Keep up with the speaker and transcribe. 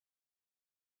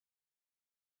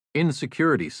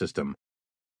Insecurity system.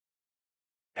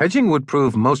 Hedging would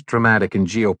prove most dramatic in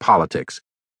geopolitics.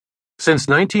 Since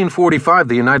 1945,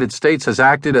 the United States has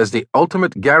acted as the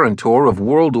ultimate guarantor of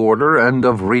world order and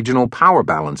of regional power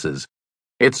balances.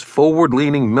 Its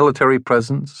forward-leaning military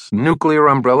presence, nuclear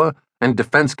umbrella, and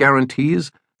defense guarantees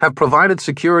have provided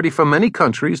security for many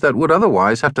countries that would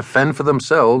otherwise have to fend for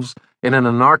themselves in an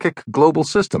anarchic global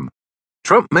system.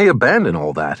 Trump may abandon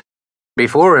all that.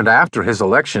 Before and after his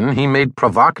election, he made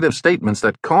provocative statements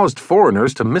that caused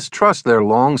foreigners to mistrust their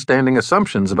long-standing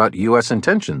assumptions about U.S.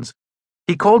 intentions.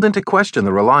 He called into question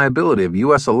the reliability of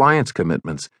U.S. alliance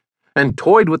commitments and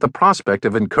toyed with the prospect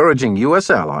of encouraging U.S.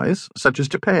 allies, such as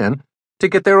Japan, to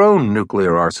get their own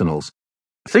nuclear arsenals.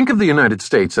 Think of the United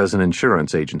States as an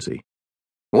insurance agency.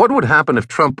 What would happen if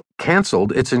Trump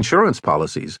canceled its insurance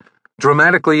policies,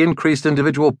 dramatically increased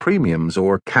individual premiums,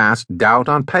 or cast doubt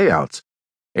on payouts?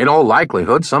 In all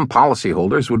likelihood, some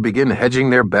policyholders would begin hedging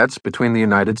their bets between the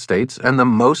United States and the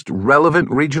most relevant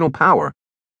regional power: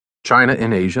 China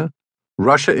in Asia,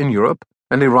 Russia in Europe,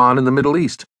 and Iran in the Middle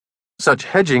East. Such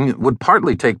hedging would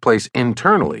partly take place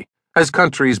internally, as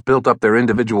countries built up their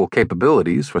individual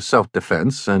capabilities for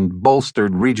self-defense and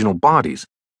bolstered regional bodies.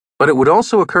 But it would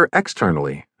also occur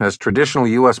externally, as traditional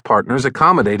U.S. partners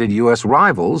accommodated U.S.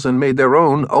 rivals and made their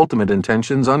own ultimate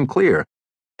intentions unclear.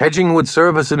 Hedging would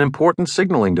serve as an important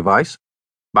signaling device.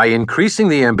 By increasing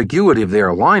the ambiguity of their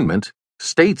alignment,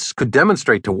 states could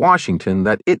demonstrate to Washington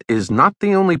that it is not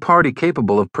the only party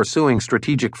capable of pursuing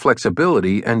strategic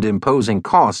flexibility and imposing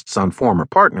costs on former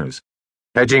partners.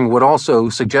 Hedging would also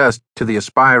suggest to the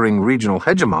aspiring regional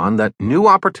hegemon that new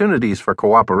opportunities for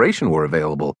cooperation were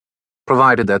available,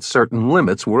 provided that certain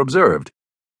limits were observed.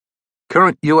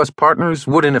 Current U.S. partners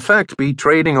would in effect be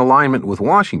trading alignment with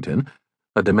Washington,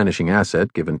 a diminishing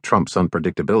asset given Trump's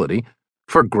unpredictability,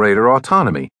 for greater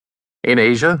autonomy. In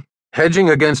Asia, hedging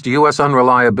against U.S.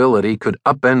 unreliability could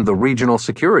upend the regional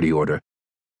security order.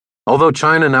 Although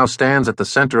China now stands at the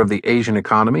center of the Asian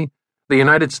economy, the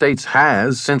United States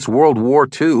has, since World War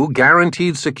II,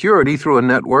 guaranteed security through a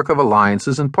network of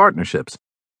alliances and partnerships.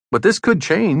 But this could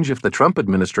change if the Trump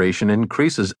administration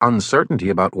increases uncertainty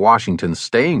about Washington's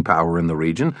staying power in the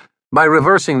region by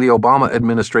reversing the Obama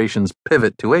administration's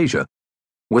pivot to Asia,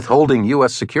 withholding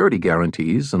U.S. security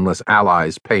guarantees unless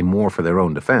allies pay more for their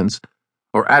own defense,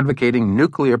 or advocating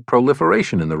nuclear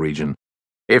proliferation in the region.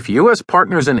 If U.S.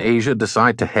 partners in Asia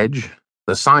decide to hedge,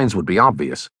 the signs would be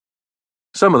obvious.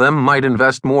 Some of them might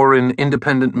invest more in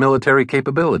independent military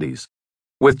capabilities,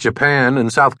 with Japan and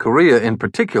South Korea in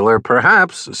particular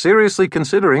perhaps seriously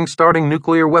considering starting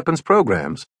nuclear weapons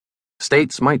programs.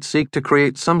 States might seek to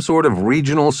create some sort of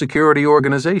regional security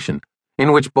organization,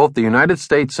 in which both the United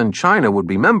States and China would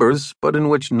be members, but in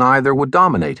which neither would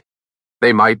dominate.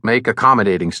 They might make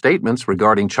accommodating statements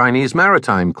regarding Chinese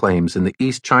maritime claims in the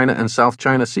East China and South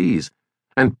China Seas,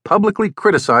 and publicly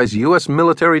criticize U.S.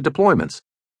 military deployments.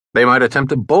 They might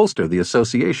attempt to bolster the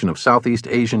Association of Southeast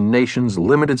Asian Nations'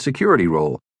 limited security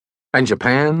role, and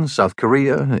Japan, South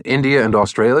Korea, India, and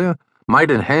Australia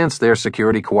might enhance their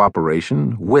security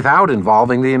cooperation without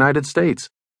involving the United States.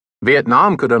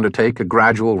 Vietnam could undertake a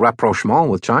gradual rapprochement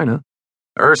with China.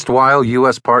 Erstwhile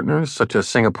U.S. partners, such as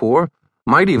Singapore,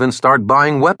 might even start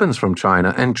buying weapons from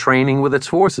China and training with its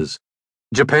forces.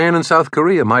 Japan and South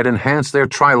Korea might enhance their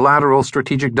trilateral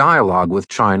strategic dialogue with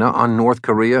China on North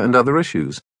Korea and other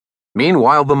issues.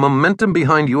 Meanwhile, the momentum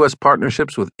behind U.S.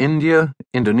 partnerships with India,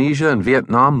 Indonesia, and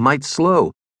Vietnam might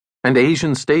slow, and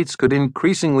Asian states could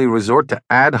increasingly resort to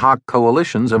ad hoc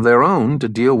coalitions of their own to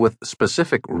deal with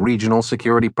specific regional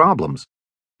security problems.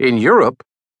 In Europe,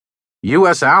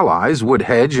 U.S. allies would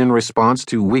hedge in response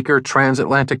to weaker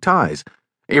transatlantic ties,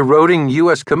 eroding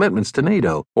U.S. commitments to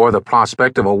NATO, or the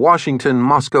prospect of a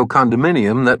Washington-Moscow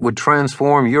condominium that would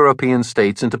transform European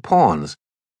states into pawns.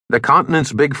 The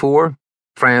continent's Big Four,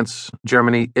 France,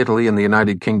 Germany, Italy, and the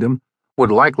United Kingdom,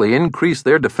 would likely increase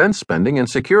their defense spending and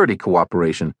security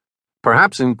cooperation,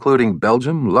 perhaps including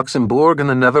Belgium, Luxembourg, and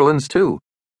the Netherlands too.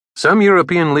 Some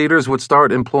European leaders would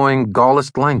start employing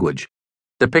Gaullist language,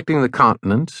 depicting the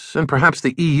continent, and perhaps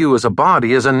the EU as a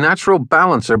body, as a natural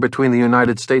balancer between the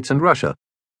United States and Russia.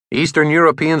 Eastern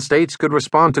European states could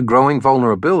respond to growing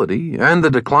vulnerability and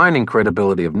the declining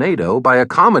credibility of NATO by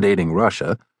accommodating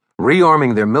Russia,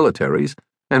 rearming their militaries,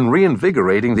 and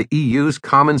reinvigorating the EU's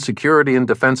common security and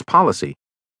defense policy.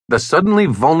 The suddenly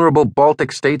vulnerable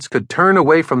Baltic states could turn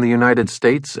away from the United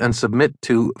States and submit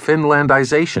to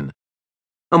Finlandization,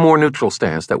 a more neutral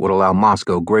stance that would allow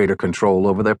Moscow greater control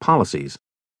over their policies.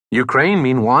 Ukraine,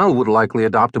 meanwhile, would likely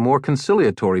adopt a more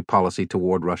conciliatory policy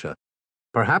toward Russia,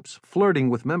 perhaps flirting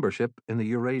with membership in the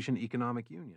Eurasian Economic Union.